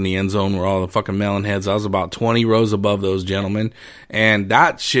 years in the end zone where all the fucking melon heads. I was about 20 rows above those gentlemen, and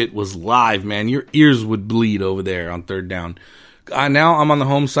that shit was live, man. Your ears would bleed over there on third down. Now I'm on the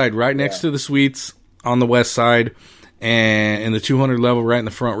home side right next to the suites on the west side and in the 200 level right in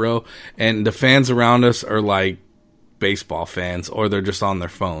the front row, and the fans around us are like baseball fans or they're just on their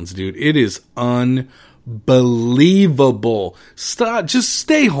phones, dude. It is unbelievable. Just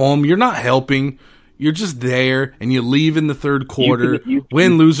stay home. You're not helping. You're just there, and you leave in the third quarter,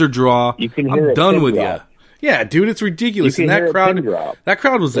 win, lose, or draw. I'm done with you. Yeah, dude, it's ridiculous. And that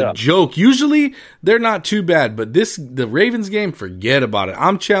crowd was a joke. Usually, they're not too bad, but the Ravens game, forget about it.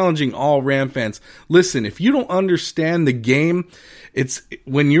 I'm challenging all Ram fans. Listen, if you don't understand the game,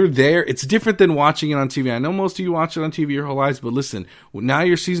 when you're there, it's different than watching it on TV. I know most of you watch it on TV your whole lives, but listen, now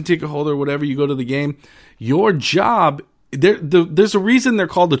you're a season ticket holder, whatever, you go to the game, your job there's a reason they're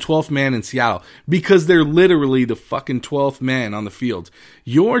called the 12th man in Seattle, because they're literally the fucking 12th man on the field.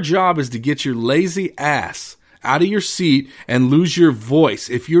 Your job is to get your lazy ass out of your seat and lose your voice.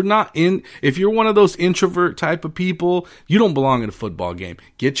 If you're one of those introvert type of people, you don't belong in a football game.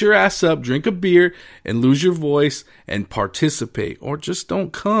 Get your ass up, drink a beer, and lose your voice and participate. Or just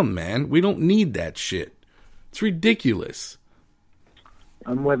don't come, man. We don't need that shit. It's ridiculous.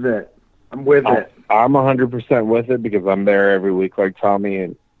 I'm with it. I'm 100% with it because I'm there every week like Tommy,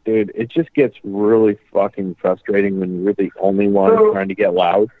 and dude, it just gets really fucking frustrating when you're the only one trying to get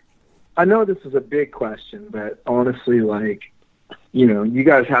loud. I know this is a big question, but honestly, you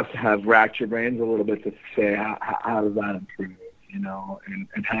guys have to have racked your brains a little bit to say how does that improve, and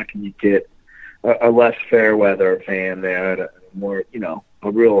how can you get a less fair weather fan there, a more,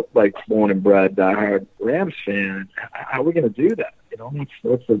 a real born and bred diehard Rams fan. How are we going to do that? I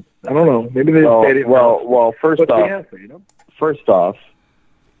don't know. Maybe they first off,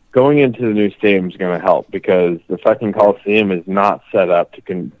 going into the new stadium is going to help because the fucking Coliseum is not set up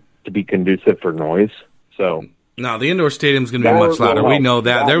to be conducive for noise. So no, the indoor stadium is going to be much louder. We know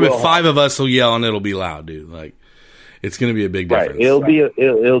that. There will 5 of us will yell and it'll be loud, dude. It's going to be a big difference. Right.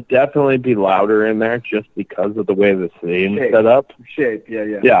 It'll definitely be louder in there just because of the way the stadium is set up.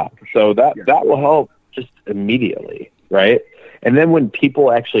 Yeah. So that will help just immediately, right? And then when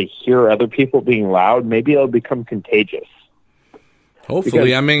people actually hear other people being loud, maybe it'll become contagious.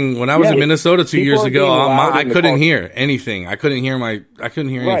 Hopefully. When I was in Minnesota 2 years ago, I couldn't hear anything. I couldn't hear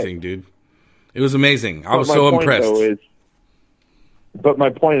anything, dude. It was amazing. I was so impressed. But my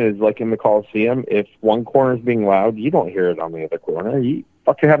point is, in the Coliseum, if one corner is being loud, you don't hear it on the other corner. You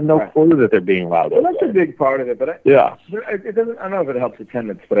fucking have no clue that they're being loud. Well, that's a big part of it. But it doesn't. I don't know if it helps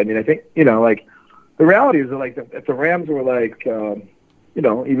attendance, but I think the reality is that if the Rams were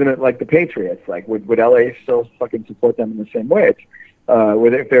even at the Patriots, would LA still fucking support them in the same way?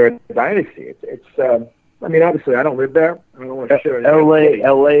 If they're a dynasty, it's. Obviously, I don't live there. I don't want to share.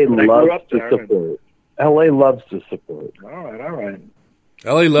 LA loves to support. LA loves to support. All right.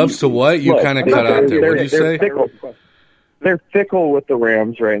 LA loves to what? You kind of cut out there. What did you say? They're fickle with the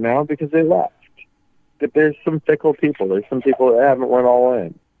Rams right now because they left. There's some fickle people. There's some people that haven't went all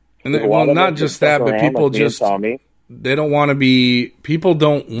in. And not just that, but people they don't want to be. People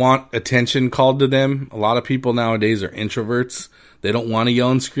don't want attention called to them. A lot of people nowadays are introverts. They don't want to yell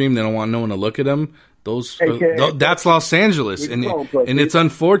and scream. They don't want no one to look at them. That's Los Angeles, and it's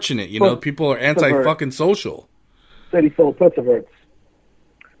unfortunate. People are anti-fucking social. City full of pussiverts.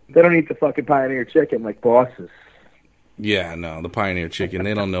 They don't eat the fucking Pioneer chicken like bosses. Yeah, no, the Pioneer chicken.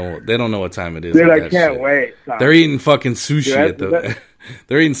 They don't know. They don't know what time it is. Dude, I can't wait. Tom. They're eating fucking sushi at the.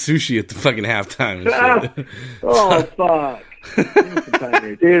 They're eating sushi at the fucking halftime. And shit. Oh fuck.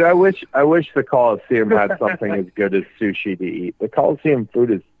 Dude, I wish the Coliseum had something as good as sushi to eat. The Coliseum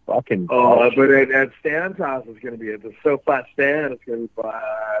food is fucking. But at Stan's house, it's going to be the SoFi Stan. It's going to be flat.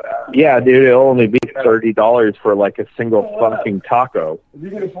 Yeah, dude, it'll only be $30 for a single fucking taco. If you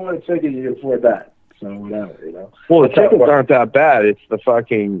can afford a chicken, you can afford that. So whatever, Well, the chickens aren't that bad. It's the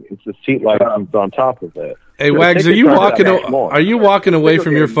seat license on top of it. Hey, Wags, are you walking away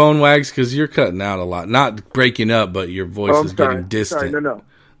from your phone, Wags? Because you're cutting out a lot. Not breaking up, but your voice is getting distant. Sorry, no.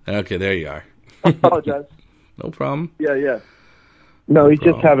 Okay, there you are. I apologize. No problem. Yeah. No, he's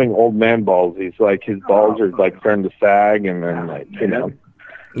just having old man balls. He's his balls are starting to sag, and then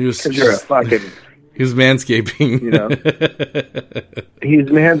You're a fucking. He He's manscaping. You know, he's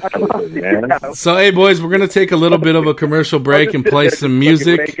manscaping, man. So, hey, boys, we're going to take a little bit of a commercial break and play some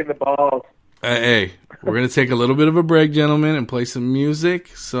music. Making the balls. Hey, we're going to take a little bit of a break, gentlemen, and play some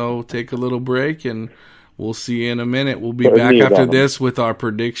music. So take a little break, and we'll see you in a minute. We'll be back after this with our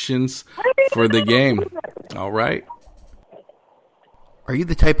predictions for the game. All right. Are you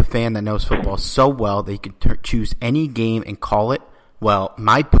the type of fan that knows football so well that you can choose any game and call it? Well,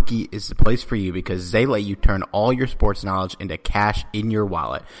 MyBookie is the place for you because they let you turn all your sports knowledge into cash in your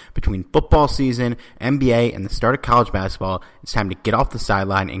wallet. Between football season, NBA, and the start of college basketball, it's time to get off the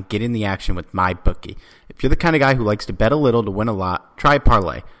sideline and get in the action with MyBookie. If you're the kind of guy who likes to bet a little to win a lot, try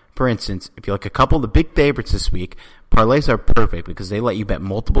Parlay. For instance, if you like a couple of the big favorites this week, parlays are perfect because they let you bet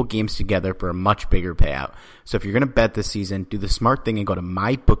multiple games together for a much bigger payout. So if you're going to bet this season, do the smart thing and go to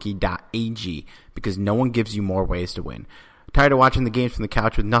mybookie.ag because no one gives you more ways to win. Tired of watching the games from the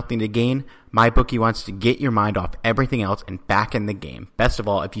couch with nothing to gain? MyBookie wants to get your mind off everything else and back in the game. Best of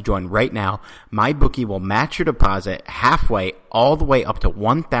all, if you join right now, MyBookie will match your deposit halfway all the way up to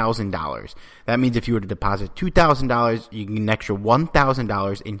 $1,000. That means if you were to deposit $2,000, you can get an extra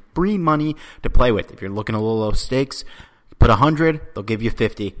 $1,000 in free money to play with. If you're looking a little low stakes, put $100, they'll give you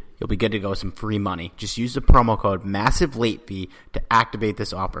 $50. You'll be good to go with some free money. Just use the promo code MASSIVELATEFEE to activate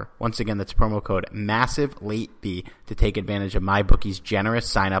this offer. Once again, that's promo code MASSIVELATEFEE to take advantage of MyBookie's generous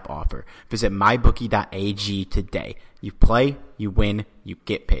sign-up offer. Visit mybookie.ag today. You play, you win, you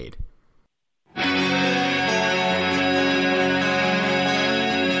get paid.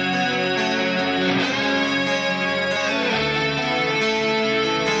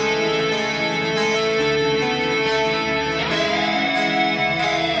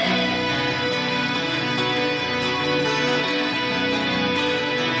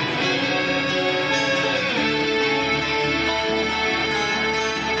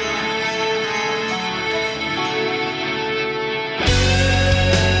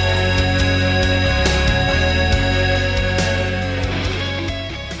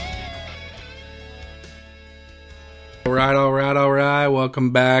 All right.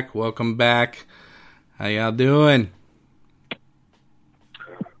 Welcome back. How y'all doing?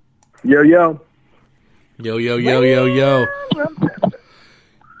 Yo. You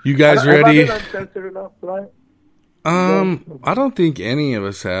guys ready? Have I been uncensored enough tonight? I don't think any of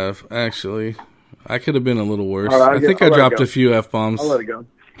us have, actually. I could have been a little worse. Right, I think I dropped a few F-bombs. I'll let it go.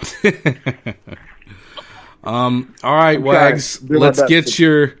 All right, Wags. Let's get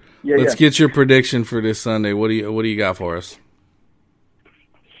your get your prediction for this Sunday. What do you got for us?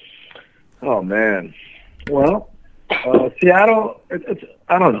 Oh man. Well, Seattle.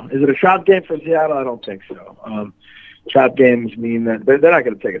 I don't know. Is it a trap game for Seattle? I don't think so. Trap games mean that they're not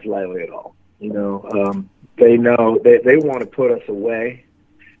going to take us lightly at all. You know, they know they want to put us away,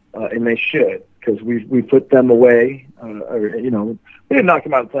 and they should because we put them away. We didn't knock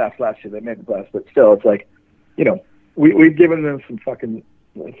them out of the playoffs last year. They made the playoffs, but still, it's like, we've given them some fucking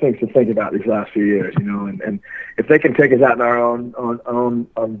things to think about these last few years. And if they can take us out in our own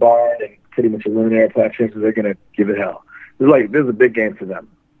barn and pretty much eliminate our playoff chances, they're going to give it hell. This is a big game for them.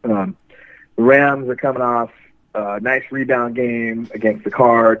 The Rams are coming off a nice rebound game against the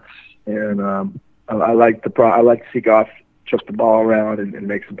Cards, and I like to see Goff chuck the ball around and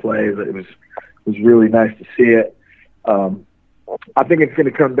make some plays. It was really nice to see it. I think it's going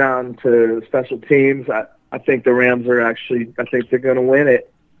to come down to special teams. I think the Rams I think they're going to win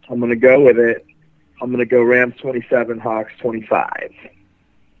it. I'm going to go with it. I'm going to go Rams 27, Hawks 25.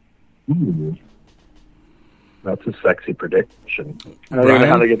 Ooh. That's a sexy prediction. I don't know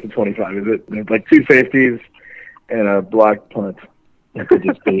how they get to 25. Is it like two safeties and a blocked punt? It could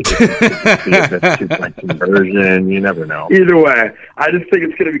just be a 2-point conversion. You never know. Either way, I just think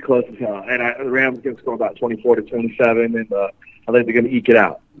it's going to be close as hell. And the Rams are going to score about 24-27, and I think they're going to eke it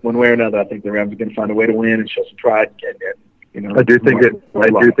out one way or another. I think the Rams are going to find a way to win and show some pride. I do think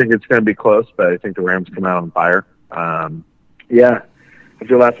it's going to be close, but I think the Rams come out on fire. Yeah,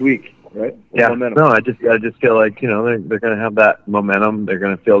 after last week, right? Yeah. No, I just feel like they're going to have that momentum. They're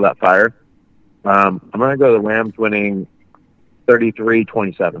going to feel that fire. I'm going to go the Rams winning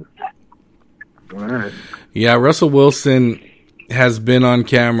 33-27. All right. Yeah, Russell Wilson has been on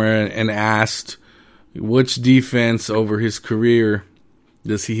camera and asked which defense over his career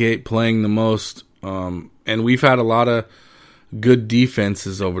does he hate playing the most. And we've had a lot of good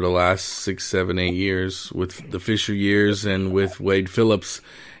defenses over the last 6, 7, 8 years with the Fisher years and with Wade Phillips.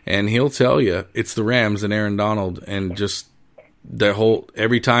 And he'll tell you it's the Rams and Aaron Donald, and just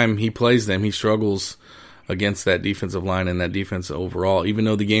every time he plays them, he struggles against that defensive line and that defense overall. Even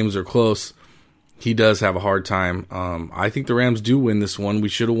though the games are close, he does have a hard time. I think the Rams do win this one. We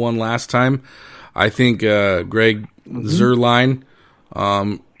should have won last time. I think Greg Zuerlein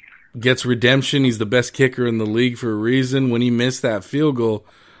gets redemption. He's the best kicker in the league for a reason. When he missed that field goal,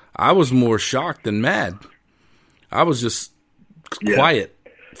 I was more shocked than mad. I was just quiet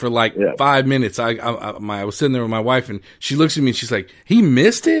for 5 minutes. I was sitting there with my wife, and she looks at me and she's like, "He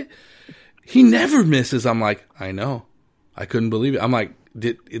missed it? He never misses." I'm like, "I know." I couldn't believe it. I'm like,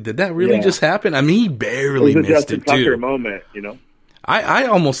 did that really just happen? I mean, he barely missed it too. Moment, you know. I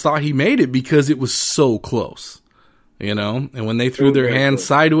almost thought he made it because it was so close, you know. And when they threw their hands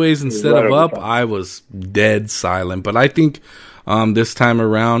sideways instead of up, I was dead silent. But I think this time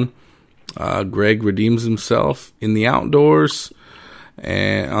around, Greg redeems himself in the outdoors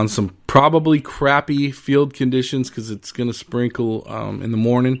and on some probably crappy field conditions because it's going to sprinkle in the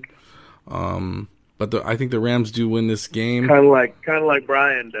morning. But I think the Rams do win this game. Kind of like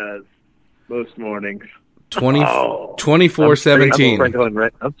Brian does most mornings. 24-17. I'm sprinkling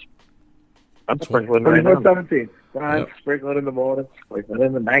right now. 24-17. Brian sprinkling in the morning, sprinkling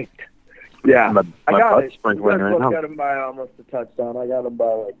in the night. Yeah, I got it. Sprinkling right now. Got him by almost a touchdown. I got him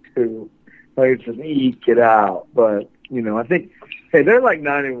by 2. Like just eke it out. But I think they're like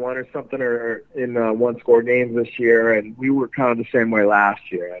 9-1 or something, or in one-score games this year, and we were kind of the same way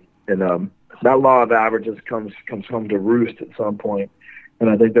last year. And that law of averages comes home to roost at some point, and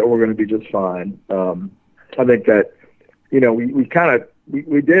I think that we're going to be just fine. I think that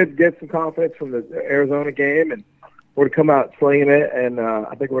we did get some confidence from the Arizona game, and we're to come out slinging it, and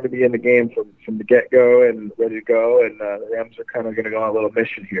I think we're going to be in the game from the get-go and ready to go, and the Rams are kind of going to go on a little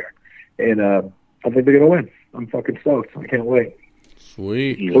mission here, and I think they're going to win. I'm fucking stoked. I can't wait.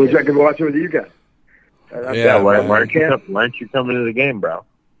 Sweet. I wish I could watch it with you guys. Why aren't you coming to the game, bro?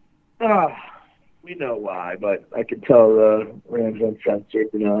 We know why, but I could tell the Rams Uncensored.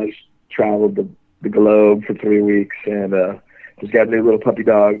 I just traveled the globe for 3 weeks and just got a new little puppy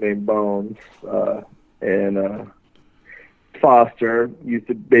dog named Bones. And Foster used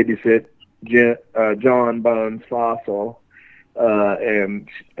to babysit John Bones Fossil. And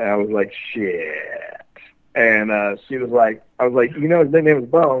I was like, shit. And she was like, I was like, his name was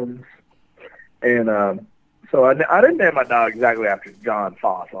Bones. And so I didn't name my dog exactly after John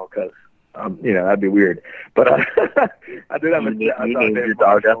Fossil because, that'd be weird. But I did have a dog named your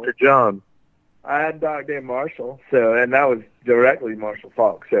dog after John. I had a dog named Marshall, and that was directly Marshall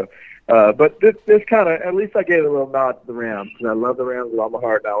Falk. So, but this kind of, at least I gave a little nod to the Rams, and I love the Rams with all my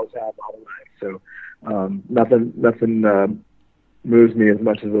heart, and I always have all life. So, nothing moves me as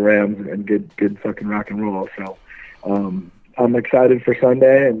much as the Rams and good fucking rock and roll. So, I'm excited for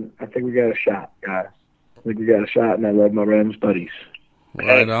Sunday, and I think we got a shot, guys. I think we got a shot, and I love my Rams buddies.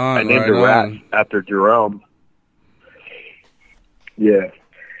 Right on. I named a rat after Jerome. Yeah,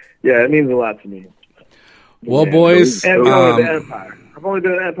 it means a lot to me. Well, boys, and the Empire. I've only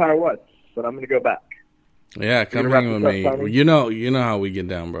been at Empire once, but I'm going to go back. Yeah, come hang with me. Well, you know how we get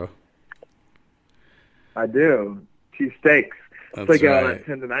down, bro. I do. Cheese steaks. That's it's like right.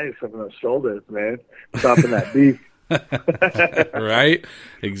 tendonitis up in those shoulders, man. Stopping that beef. Right?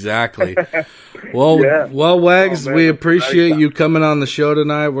 Exactly. Well, Wags, we appreciate you coming on the show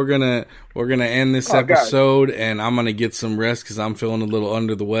tonight. We're gonna end this episode, and I'm gonna get some rest because I'm feeling a little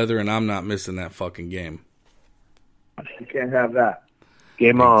under the weather, and I'm not missing that fucking game. You can't have that.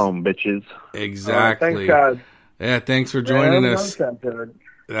 Game on, bitches. Exactly. Thanks, guys. Yeah, thanks for joining us.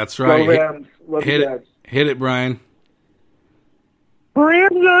 That's right. Hit it, Brian.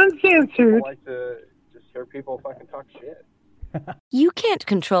 Rams Uncensored. I like to just hear people fucking talk shit. You can't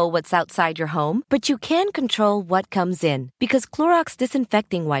control what's outside your home, but you can control what comes in. Because Clorox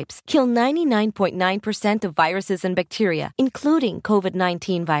disinfecting wipes kill 99.9% of viruses and bacteria, including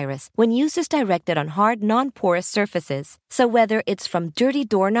COVID-19 virus, when used as directed on hard, non-porous surfaces. So whether it's from dirty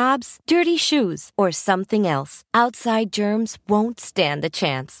doorknobs, dirty shoes, or something else, outside germs won't stand a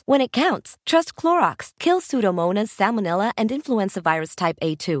chance. When it counts, trust Clorox. Kill Pseudomonas, Salmonella, and influenza virus type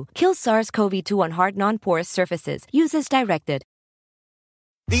A2. Kill SARS-CoV-2 on hard, non-porous surfaces. Use as directed.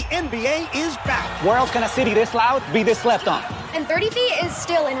 The NBA is back. Where else can a city this loud be this slept on? And 30 feet is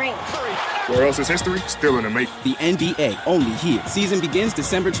still in range. Where else is history still in the making? The NBA, only here. Season begins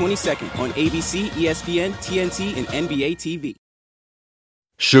December 22nd on ABC, ESPN, TNT, and NBA TV.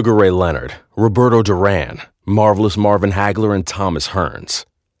 Sugar Ray Leonard, Roberto Duran, Marvelous Marvin Hagler, and Thomas Hearns.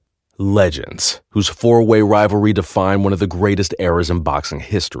 Legends, whose four-way rivalry defined one of the greatest eras in boxing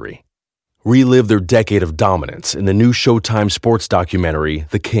history. Relive their decade of dominance in the new Showtime sports documentary,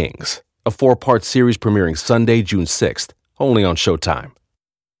 The Kings, a 4-part series premiering Sunday, June 6th, only on Showtime.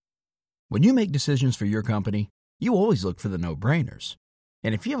 When you make decisions for your company, you always look for the no-brainers.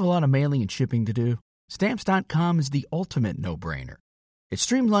 And if you have a lot of mailing and shipping to do, Stamps.com is the ultimate no-brainer. It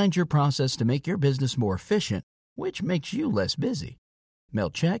streamlines your process to make your business more efficient, which makes you less busy. Mail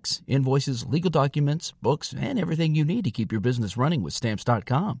checks, invoices, legal documents, books, and everything you need to keep your business running with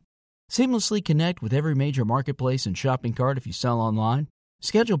Stamps.com. Seamlessly connect with every major marketplace and shopping cart if you sell online.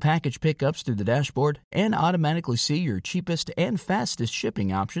 Schedule package pickups through the dashboard and automatically see your cheapest and fastest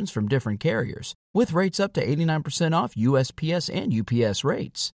shipping options from different carriers, with rates up to 89% off USPS and UPS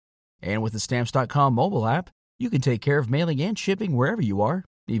rates. And with the Stamps.com mobile app, you can take care of mailing and shipping wherever you are,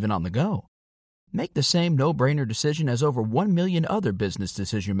 even on the go. Make the same no-brainer decision as over 1 million other business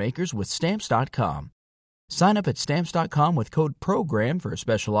decision makers with Stamps.com. Sign up at Stamps.com with code PROGRAM for a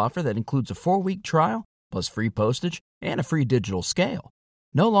special offer that includes a 4-week trial, plus free postage and a free digital scale.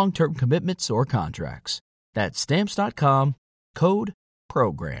 No long-term commitments or contracts. That's Stamps.com, code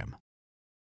PROGRAM.